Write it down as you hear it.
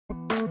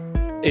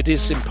It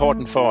is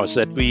important for us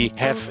that we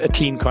have a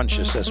clean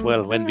conscience as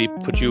well when we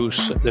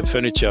produce the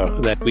furniture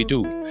that we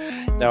do.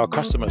 Our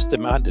customers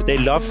demand it. They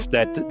love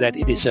that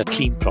it is a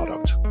clean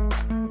product.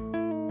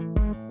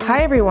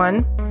 Hi,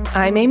 everyone.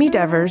 I'm Amy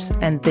Devers,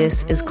 and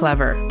this is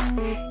Clever.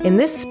 In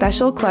this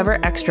special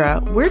Clever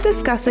Extra, we're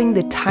discussing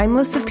the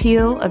timeless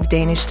appeal of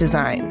Danish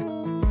design.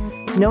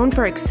 Known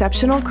for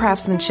exceptional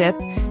craftsmanship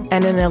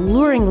and an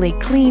alluringly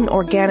clean,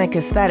 organic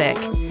aesthetic,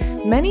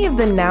 many of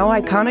the now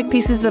iconic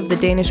pieces of the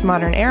Danish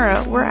modern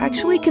era were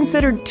actually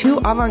considered too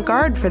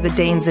avant-garde for the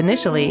Danes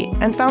initially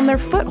and found their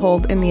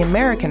foothold in the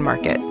American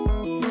market.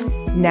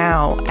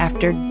 Now,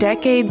 after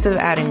decades of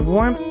adding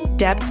warmth,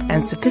 depth,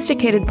 and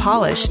sophisticated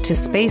polish to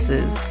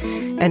spaces,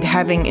 and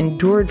having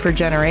endured for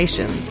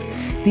generations,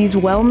 these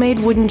well-made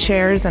wooden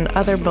chairs and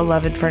other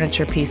beloved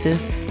furniture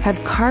pieces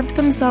have carved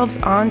themselves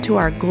onto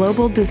our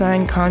global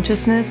design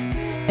consciousness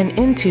and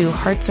into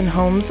hearts and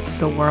homes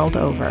the world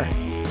over.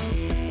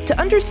 To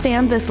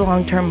understand this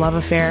long-term love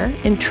affair,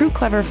 in true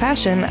Clever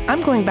fashion,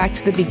 I'm going back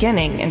to the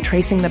beginning and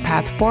tracing the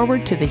path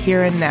forward to the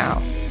here and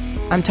now.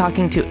 I'm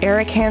talking to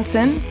Erik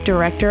Hansen,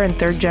 director and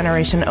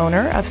third-generation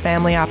owner of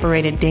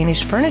family-operated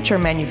Danish furniture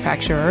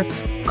manufacturer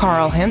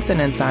Carl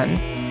Hansen Son,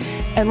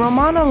 and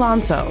Roman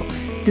Alonso,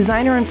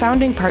 designer and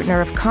founding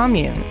partner of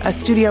Commune, a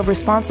studio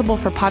responsible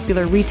for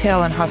popular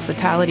retail and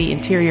hospitality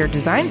interior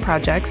design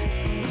projects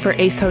for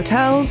Ace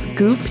Hotels,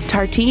 Goop,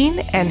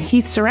 Tartine, and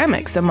Heath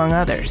Ceramics, among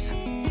others.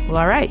 Well,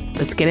 all right,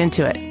 let's get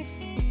into it.